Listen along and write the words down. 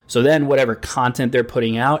So then whatever content they're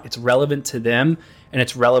putting out, it's relevant to them and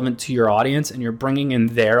it's relevant to your audience, and you're bringing in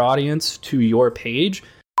their audience to your page.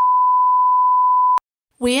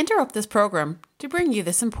 We interrupt this program to bring you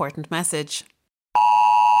this important message.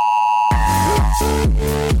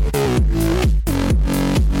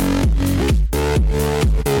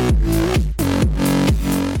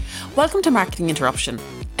 Welcome to Marketing Interruption,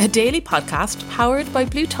 a daily podcast powered by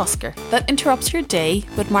Blue Tusker that interrupts your day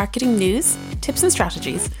with marketing news, tips and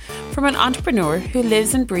strategies from an entrepreneur who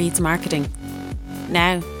lives and breathes marketing.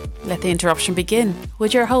 Now, let the interruption begin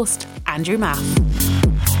with your host, Andrew Maff.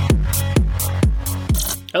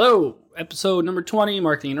 Hello, episode number 20,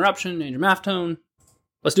 Marketing Interruption, Andrew Maftone.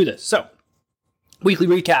 Let's do this. So, weekly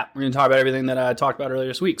recap. We're going to talk about everything that I talked about earlier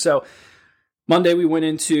this week. So, Monday, we went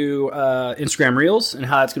into Instagram Reels and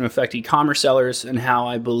how that's going to affect e-commerce sellers, and how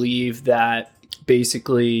I believe that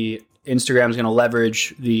basically Instagram is going to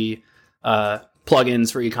leverage the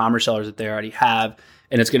plugins for e-commerce sellers that they already have,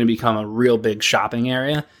 and it's going to become a real big shopping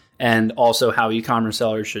area. And also how e-commerce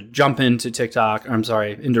sellers should jump into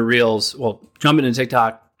into Reels. Well, jump into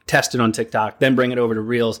TikTok, test it on TikTok, then bring it over to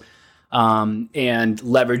Reels, and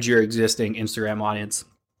leverage your existing Instagram audience.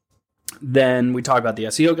 Then we talked about the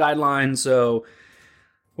SEO guidelines. So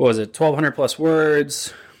what was it? 1,200 plus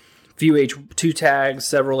words, few H2 tags,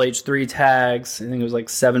 several H3 tags. I think it was like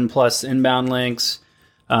 7 plus inbound links,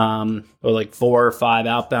 or like 4 or 5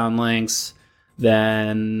 outbound links.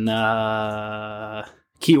 Then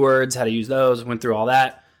keywords, how to use those. Went through all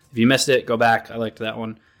that. If you missed it, go back. I liked that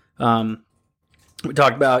one. We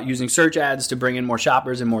talked about using search ads to bring in more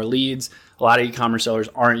shoppers and more leads. A lot of e-commerce sellers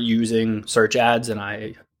aren't using search ads, and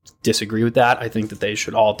I disagree with that. I think that they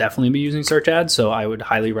should all definitely be using search ads, so I would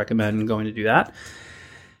highly recommend going to do that.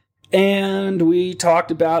 And we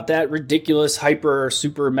talked about that ridiculous hyper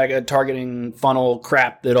super mega targeting funnel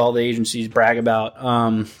crap that all the agencies brag about.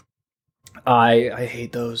 I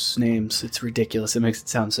hate those names. It's ridiculous. It makes it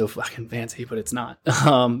sound so fucking fancy, but it's not.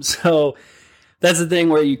 So that's the thing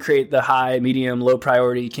where you create the high, medium, low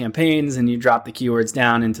priority campaigns, and you drop the keywords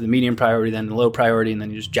down into the medium priority, then the low priority, and then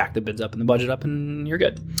you just jack the bids up and the budget up, and you're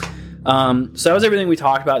good. So that was everything we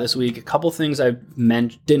talked about this week. A couple things I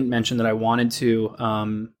didn't mention that I wanted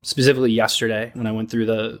to, specifically yesterday when I went through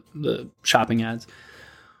the shopping ads,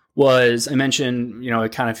 was I mentioned,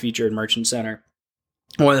 it kind of featured Merchant Center.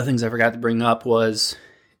 One of the things I forgot to bring up was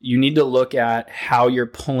you need to look at how you're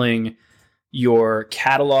pulling your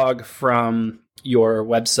catalog from your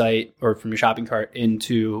website or from your shopping cart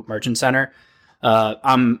into Merchant Center.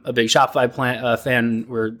 I'm a big Shopify fan.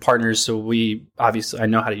 We're partners, so I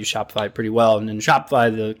know how to use Shopify pretty well. And in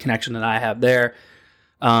Shopify, the connection that I have there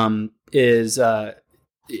is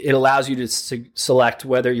it allows you to select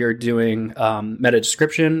whether you're doing meta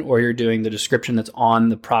description, or you're doing the description that's on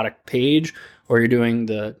the product page, or you're doing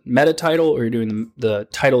the meta title, or you're doing the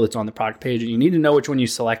title that's on the product page. And you need to know which one you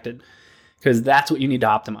selected, because that's what you need to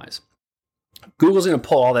optimize. Google's going to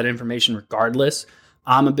pull all that information regardless.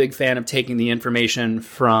 I'm a big fan of taking the information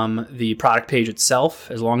from the product page itself.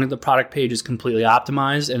 As long as the product page is completely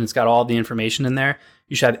optimized and it's got all the information in there,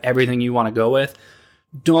 you should have everything you want to go with.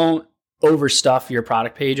 Don't overstuff your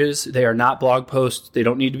product pages. They are not blog posts. They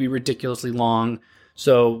don't need to be ridiculously long.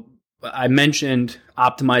 So I mentioned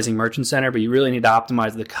optimizing Merchant Center, but you really need to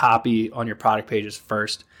optimize the copy on your product pages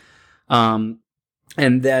first.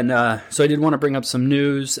 And then, so I did want to bring up some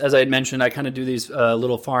news. As I had mentioned, I kind of do these a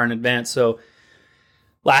little far in advance. So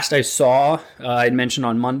last I saw, I had mentioned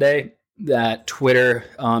on Monday that Twitter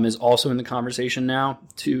is also in the conversation now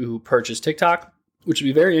to purchase TikTok, which would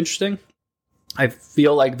be very interesting. I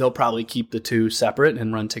feel like they'll probably keep the two separate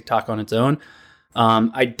and run TikTok on its own.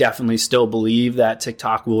 I definitely still believe that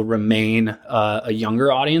TikTok will remain a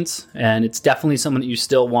younger audience, and it's definitely someone that you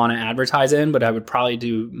still want to advertise in, but I would probably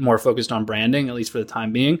do more focused on branding, at least for the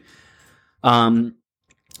time being. And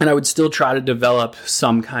I would still try to develop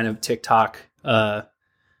some kind of TikTok,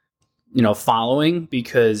 following,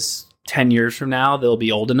 because 10 years from now, they'll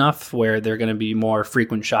be old enough where they're going to be more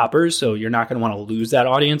frequent shoppers. So you're not going to want to lose that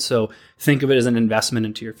audience. So think of it as an investment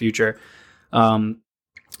into your future.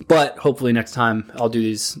 But hopefully next time I'll do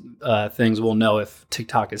these things, we'll know if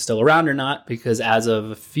TikTok is still around or not, because as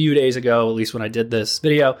of a few days ago, at least when I did this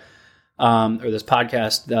video or this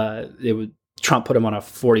podcast, Trump put them on a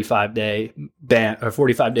 45-day ban, or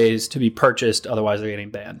 45 days to be purchased. Otherwise, they're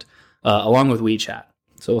getting banned, along with WeChat.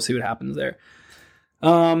 So we'll see what happens there.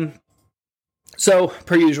 So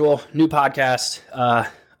per usual, new podcast.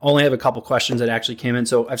 Only have a couple questions that actually came in.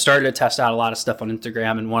 So I've started to test out a lot of stuff on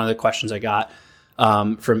Instagram, and one of the questions I got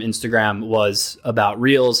from Instagram was about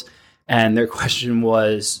Reels, and their question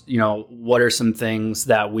was, what are some things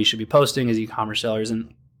that we should be posting as e-commerce sellers?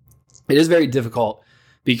 And it is very difficult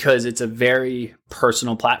because it's a very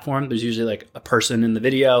personal platform. There's usually like a person in the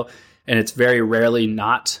video, and it's very rarely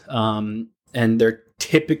not. And they're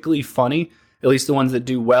typically funny. At least the ones that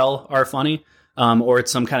do well are funny. Or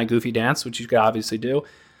it's some kind of goofy dance, which you could obviously do.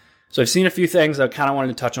 So I've seen a few things. I kind of wanted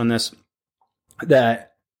to touch on this,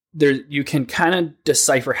 that you can kind of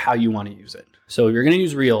decipher how you want to use it. So if you're going to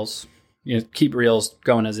use Reels, keep Reels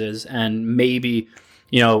going as is, and maybe,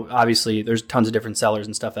 obviously there's tons of different sellers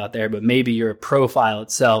and stuff out there, but maybe your profile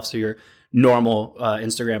itself, so your normal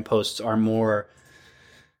Instagram posts are more,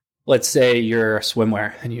 let's say you're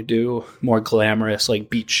swimwear and you do more glamorous like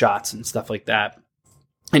beach shots and stuff like that.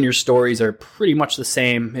 And your stories are pretty much the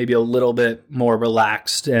same, maybe a little bit more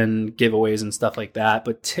relaxed and giveaways and stuff like that.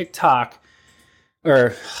 But TikTok,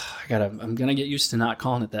 I'm going to get used to not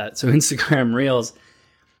calling it that. So Instagram Reels,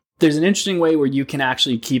 there's an interesting way where you can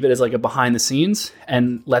actually keep it as like a behind the scenes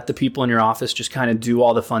and let the people in your office just kind of do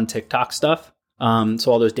all the fun TikTok stuff.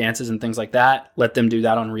 So all those dances and things like that, let them do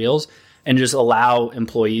that on Reels and just allow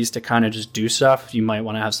employees to kind of just do stuff. You might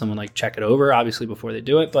want to have someone like check it over, obviously, before they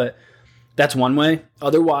do it, but that's one way.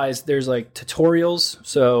 Otherwise, there's like tutorials.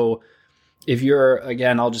 So if you're,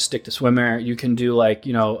 again, I'll just stick to swimwear, you can do like,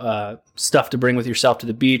 stuff to bring with yourself to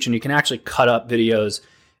the beach, and you can actually cut up videos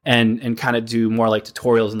and kind of do more like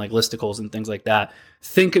tutorials and like listicles and things like that.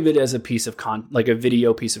 Think of it as a piece of like a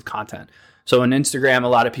video piece of content. So on Instagram, a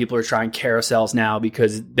lot of people are trying carousels now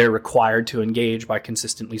because they're required to engage by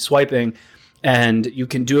consistently swiping. And you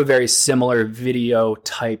can do a very similar video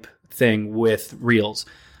type thing with Reels.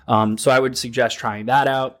 So I would suggest trying that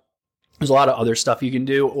out. There's a lot of other stuff you can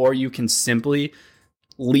do, or you can simply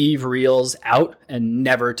leave Reels out and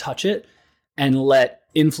never touch it and let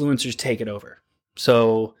influencers take it over.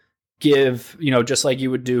 So give, just like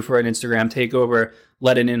you would do for an Instagram takeover,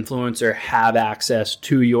 let an influencer have access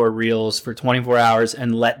to your Reels for 24 hours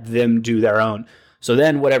and let them do their own. So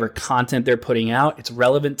then whatever content they're putting out, it's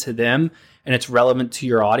relevant to them and it's relevant to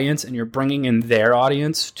your audience, and you're bringing in their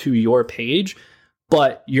audience to your page,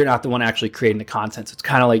 but you're not the one actually creating the content. So it's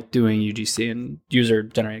kind of like doing UGC and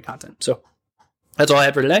user-generated content. So that's all I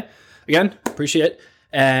had for today. Again, appreciate it.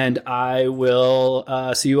 And I will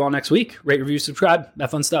see you all next week. Rate, review, subscribe. That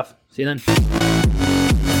fun stuff. See you then.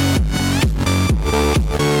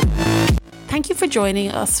 Thank you for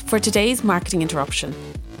joining us for today's Marketing Interruption.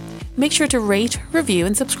 Make sure to rate, review,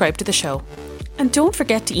 and subscribe to the show. And don't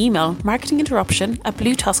forget to email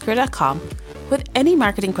marketinginterruption@bluetusker.com with any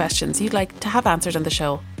marketing questions you'd like to have answered on the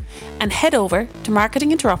show. And head over to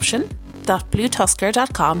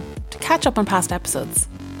marketinginterruption.bluetusker.com to catch up on past episodes.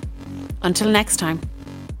 Until next time,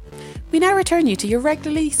 we now return you to your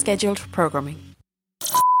regularly scheduled programming.